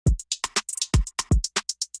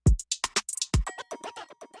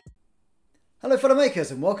Hello fellow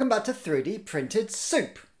makers and welcome back to 3D Printed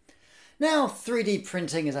Soup. Now 3D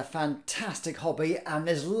printing is a fantastic hobby and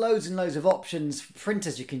there's loads and loads of options for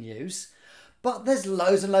printers you can use, but there's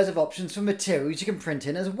loads and loads of options for materials you can print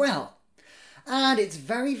in as well. And it's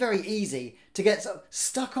very easy to get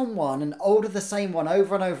stuck on one and order the same one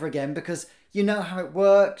over and over again because you know how it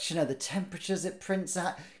works, you know the temperatures it prints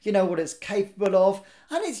at, you know what it's capable of,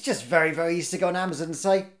 and it's just very easy to go on Amazon and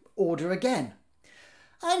say order again.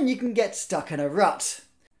 And you can get stuck in a rut.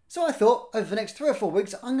 So I thought over the next 3 or 4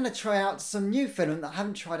 weeks I'm going to try out some new filament that I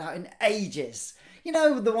haven't tried out in ages. You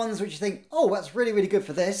know, the ones which you think, oh that's really good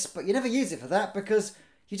for this, but you never use it for that because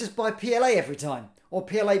you just buy PLA every time, or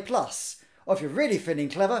PLA Plus, or if you're really feeling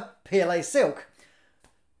clever, PLA Silk.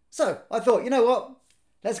 So I thought, you know what,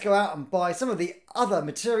 let's go out and buy some of the other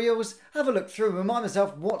materials, have a look through and remind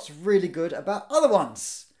myself what's really good about other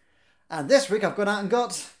ones. And this week I've gone out and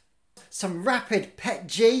got some rapid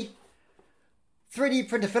PETG 3D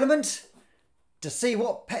printer filament to see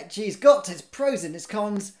what PETG's got, its pros and its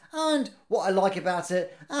cons, and what I like about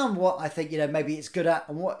it and what I think, you know, maybe it's good at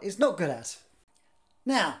and what it's not good at.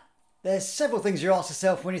 Now, there's several things you ask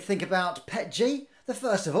yourself when you think about PETG. The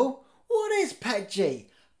first of all, what is PETG?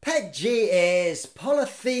 PETG is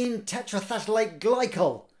polythene tetrahydrolate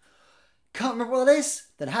glycol. Can't remember what that is?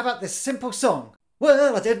 Then how about this simple song?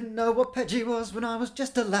 Well, I didn't know what PETG was when I was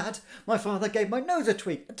just a lad. My father gave my nose a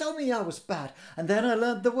tweak and told me I was bad. And then I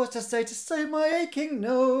learned the words to say my aching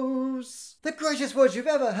nose. The greatest words you've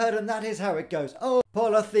ever heard, and that is how it goes. Oh,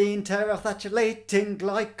 polythene tetrahydrolating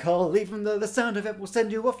glycol. Even though the sound of it will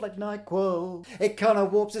send you off like NyQuil. It kinda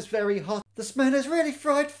warps, it's very hot. The smell is really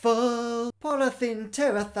frightful. Polythene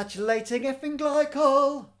tetrahydrolating effing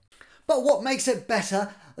glycol. But what makes it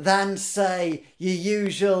better than, say, your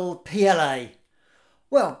usual PLA?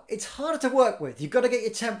 Well, it's harder to work with. You've got to get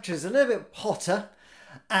your temperatures a little bit hotter.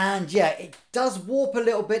 And yeah, it does warp a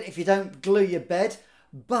little bit if you don't glue your bed,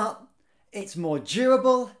 but it's more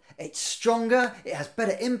durable, it's stronger, it has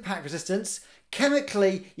better impact resistance.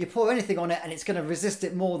 Chemically, you pour anything on it and it's going to resist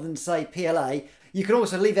it more than, say, PLA. You can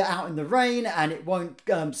also leave it out in the rain and it won't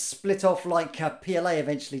split off like PLA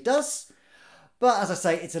eventually does. But as I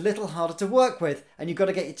say, it's a little harder to work with and you've got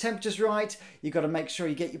to get your temperatures right, you've got to make sure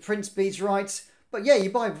you get your print speeds right. But yeah, you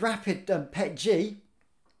buy rapid PETG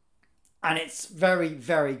and it's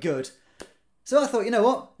very good. So I thought, you know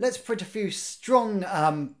what, let's print a few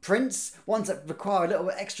strong prints, ones that require a little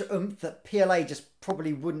bit extra oomph that PLA just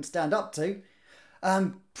probably wouldn't stand up to.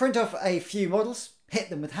 Print off a few models, hit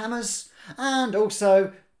them with hammers, and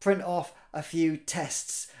also print off a few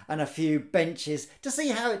tests and a few benches to see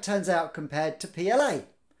how it turns out compared to PLA.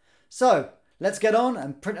 So let's get on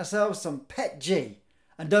and print ourselves some PETG.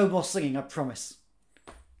 And no more singing, I promise.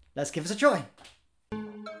 Let's give us a try.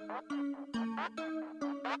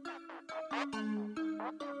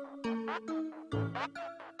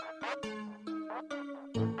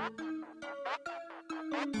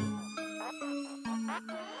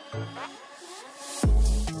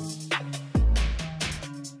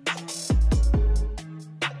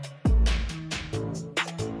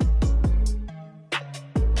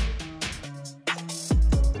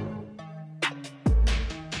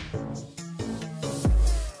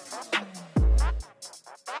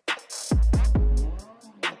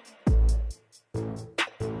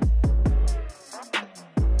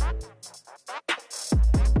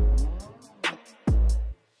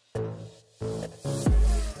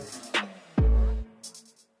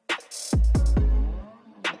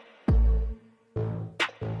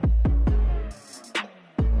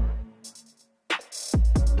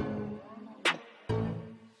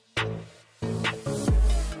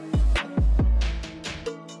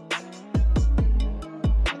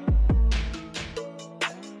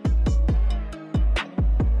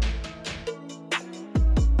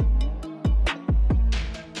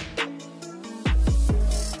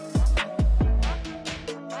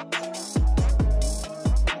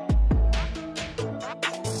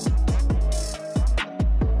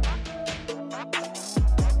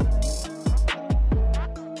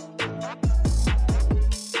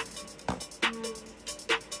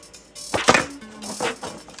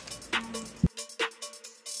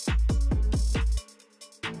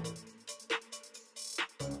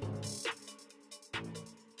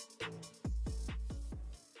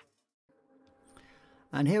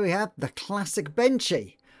 And here we have the classic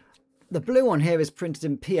benchy. The blue one here is printed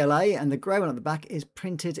in PLA and the grey one at the back is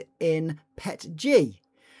printed in PETG.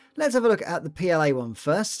 Let's have a look at the PLA one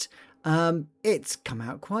first. It's come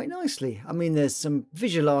out quite nicely. I mean, there's some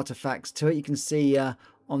visual artifacts to it. You can see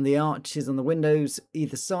on the arches on the windows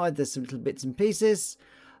either side, there's some little bits and pieces.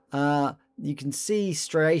 You can see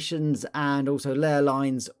striations and also layer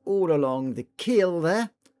lines all along the keel there.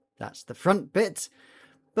 That's the front bit.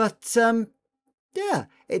 But yeah,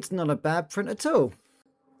 it's not a bad print at all.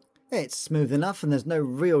 It's smooth enough and there's no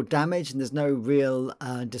real damage and there's no real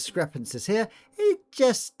discrepancies here. It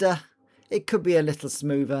just, it could be a little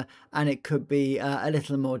smoother and it could be a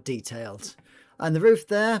little more detailed. And the roof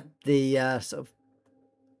there, the sort of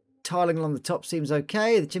tiling along the top seems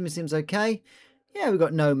okay. The chimney seems okay. Yeah, we've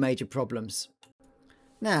got no major problems.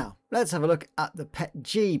 Now, let's have a look at the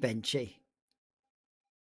PETG benchy.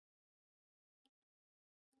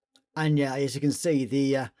 And yeah, as you can see,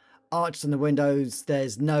 the arches on the windows,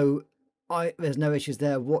 there's no issues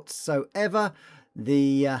there whatsoever.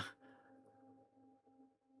 The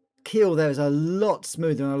keel there is a lot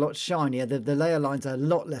smoother and a lot shinier. The layer lines are a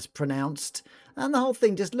lot less pronounced, and the whole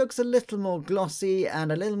thing just looks a little more glossy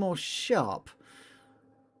and a little more sharp.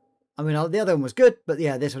 I mean, the other one was good, but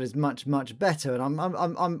yeah, this one is much better, and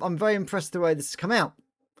I'm very impressed with the way this has come out.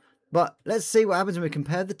 But let's see what happens when we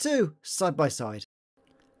compare the two side by side.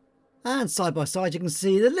 And side by side, you can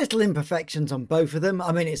see the little imperfections on both of them.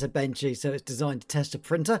 I mean, it's a benchy, so it's designed to test a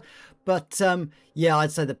printer. But yeah,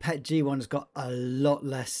 I'd say the PETG one has got a lot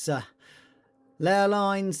less layer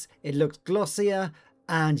lines. It looks glossier.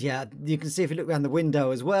 And yeah, you can see if you look around the window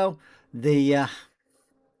as well, the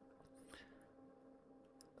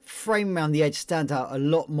frame around the edge stands out a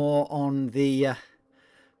lot more on the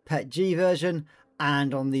PETG version.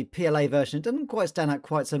 And on the PLA version, it doesn't quite stand out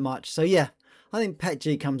quite so much. So yeah, I think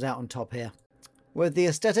PETG comes out on top here. With the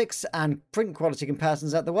aesthetics and print quality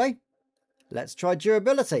comparisons out the way, let's try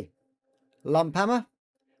durability. Lump hammer,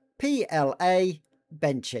 PLA,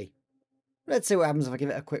 benchy. Let's see what happens if I give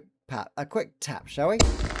it a quick tap, shall we?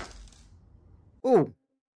 Ooh,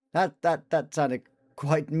 that sounded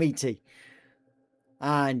quite meaty.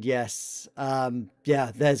 And yes,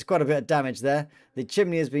 yeah, there's quite a bit of damage there. The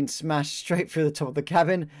chimney has been smashed straight through the top of the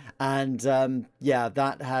cabin, and yeah,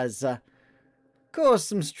 that has caused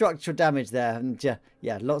some structural damage there, and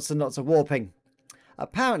yeah, lots and lots of warping.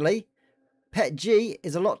 Apparently, PETG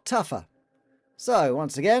is a lot tougher. So,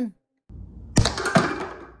 once again,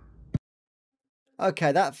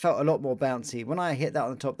 okay, that felt a lot more bouncy. When I hit that on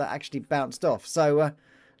the top, that actually bounced off. So,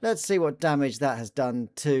 let's see what damage that has done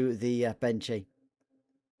to the benchy.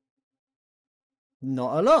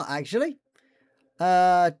 Not a lot, actually.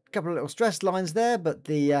 A couple of little stress lines there, but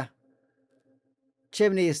the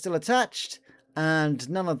chimney is still attached, and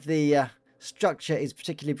none of the structure is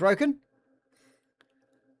particularly broken.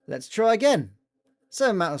 Let's try again.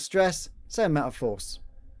 Same amount of stress, same amount of force.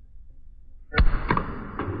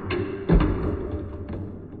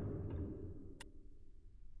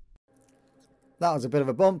 That was a bit of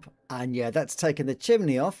a bump, and yeah, that's taken the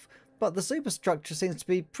chimney off, but the superstructure seems to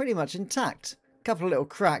be pretty much intact. A couple of little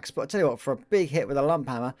cracks, but I tell you what, for a big hit with a lump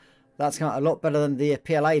hammer, that's come out a lot better than the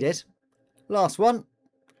PLA did. Last one.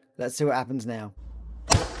 Let's see what happens now.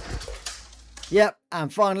 Yep,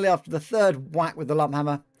 and finally, after the third whack with the lump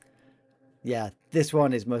hammer, yeah, this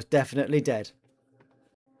one is most definitely dead.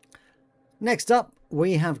 Next up,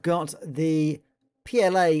 we have got the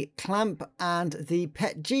PLA clamp and the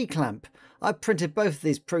PETG clamp. I printed both of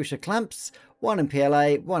these Prusa clamps, one in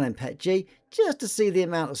PLA, one in PETG, just to see the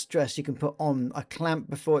amount of stress you can put on a clamp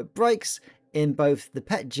before it breaks in both the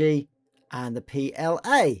PETG and the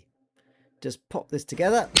PLA. Just pop this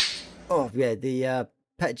together. Oh yeah, the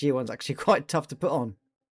PETG one's actually quite tough to put on.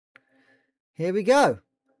 Here we go.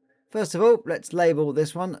 First of all, let's label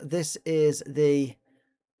this one. This is the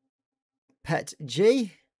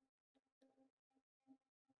PETG.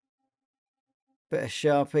 Bit of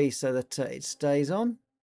Sharpie so that it stays on.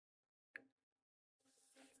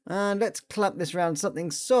 And let's clamp this around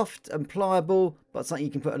something soft and pliable, but something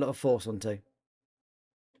you can put a lot of force onto.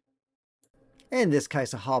 In this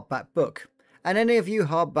case, a hardback book. And any of you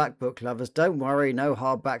hardback book lovers, don't worry, no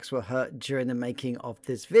hardbacks were hurt during the making of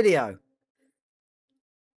this video.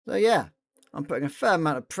 So yeah, I'm putting a fair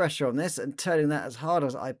amount of pressure on this and turning that as hard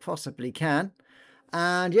as I possibly can.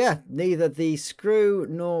 And yeah, neither the screw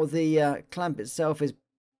nor the clamp itself is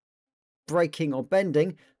breaking or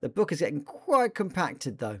bending. The book is getting quite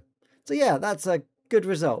compacted though. So yeah, that's a good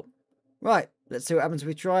result. Right, let's see what happens if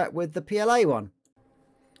we try it with the PLA one.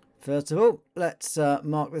 First of all, let's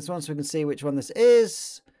mark this one so we can see which one this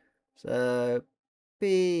is. So,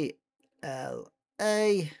 PLA.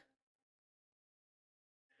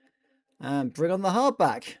 And bring on the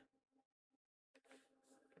hardback.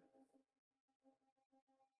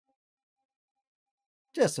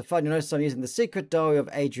 Just for fun, you'll notice I'm using the Secret Diary of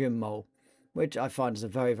Adrian Mole, which I find is a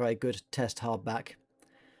very, very good test hardback.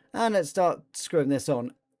 And let's start screwing this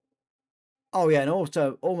on. Oh yeah, and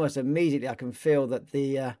also almost immediately I can feel that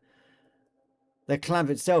the clamp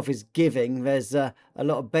itself is giving. There's a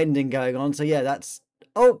lot of bending going on. So yeah, that's...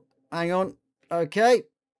 Oh, hang on. Okay.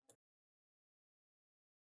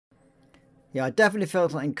 Yeah, I definitely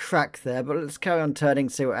felt something crack there, but let's carry on turning,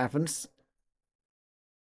 see what happens.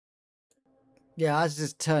 Yeah, as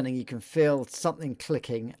it's turning, you can feel something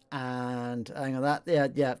clicking, and hang on that.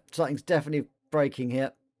 Yeah, something's definitely breaking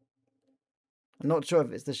here. I'm not sure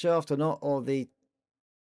if it's the shaft or not, or the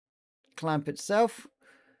clamp itself.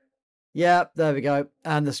 Yeah, there we go.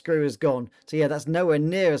 And the screw is gone. So yeah, that's nowhere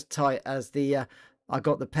near as tight as the I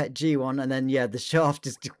got the PETG one, and then yeah, the shaft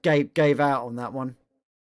just gave out on that one.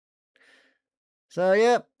 So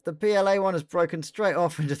yeah, the PLA one has broken straight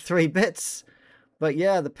off into 3 bits. But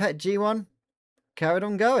yeah, the PETG one carried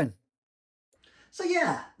on going. So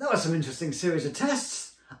yeah, that was some interesting series of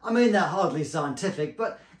tests. I mean, they're hardly scientific,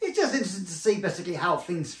 but it's just interesting to see basically how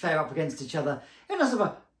things fare up against each other in a sort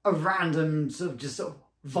of a random, sort of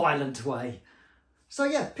violent way. So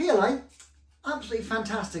yeah, PLA, absolutely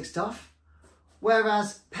fantastic stuff.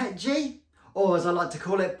 Whereas PETG, or as I like to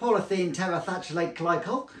call it, polythene terephthalate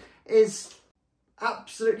glycol, is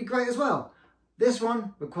absolutely great as well. This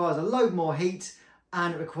one requires a load more heat,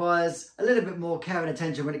 and it requires a little bit more care and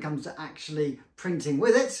attention when it comes to actually printing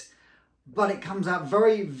with it, but it comes out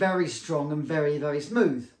very, very strong and very, very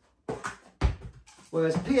smooth.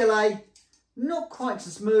 Whereas PLA, not quite so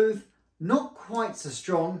smooth, not quite so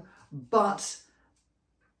strong, but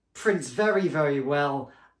prints very, very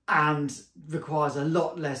well and requires a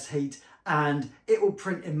lot less heat, and it will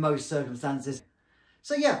print in most circumstances.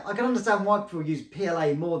 So yeah, I can understand why people use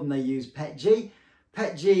PLA more than they use PETG.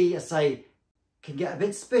 PETG, I say, can get a bit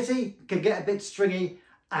spitty, can get a bit stringy,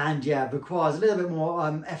 and yeah, requires a little bit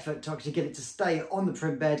more effort to actually get it to stay on the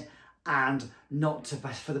print bed and not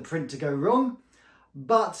for the print to go wrong.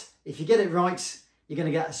 But if you get it right, you're going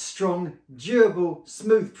to get a strong, durable,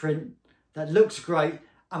 smooth print that looks great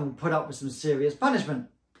and will put up with some serious punishment.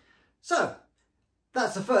 So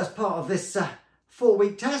that's the first part of this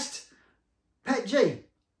 4-week test. PETG,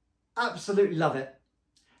 absolutely love it.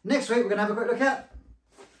 Next week we're going to have a quick look at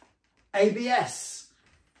ABS.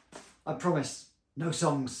 I promise, no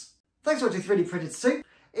songs. Thanks for watching 3D Printed Soup.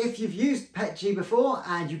 If you've used PETG before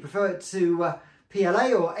and you prefer it to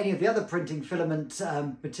PLA or any of the other printing filament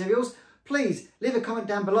materials, please leave a comment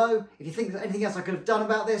down below. If you think there's anything else I could have done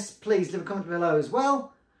about this, please leave a comment below as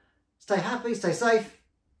well. Stay happy, stay safe,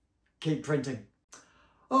 keep printing.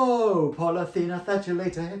 Oh, polythene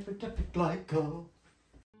terephthalate glycol.